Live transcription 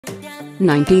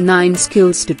99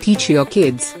 Skills to Teach Your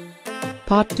Kids.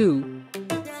 Part 2.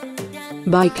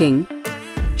 Biking.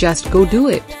 Just go do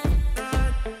it.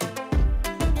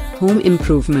 Home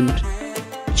improvement.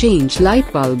 Change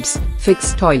light bulbs,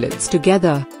 fix toilets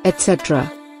together, etc.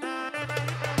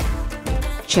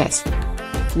 Chess.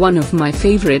 One of my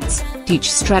favorites,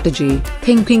 teach strategy,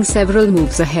 thinking several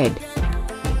moves ahead.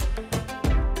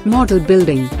 Model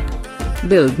building.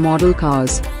 Build model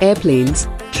cars, airplanes,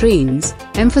 trains,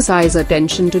 emphasize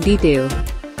attention to detail.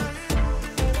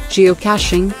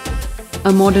 Geocaching.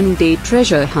 A modern-day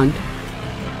treasure hunt.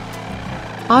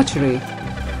 Archery.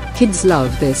 Kids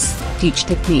love this, teach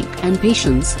technique and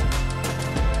patience.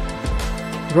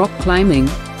 Rock climbing.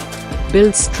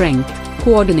 Build strength,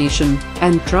 coordination,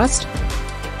 and trust.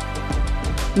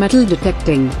 Metal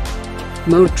detecting.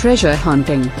 More treasure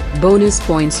hunting, bonus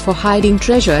points for hiding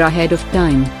treasure ahead of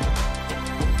time.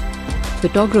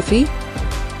 Photography.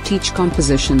 Teach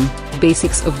composition,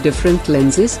 basics of different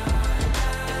lenses.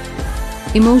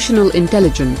 Emotional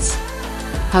intelligence.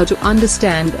 How to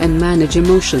understand and manage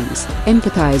emotions,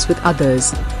 empathize with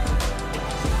others.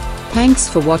 Thanks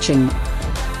for watching.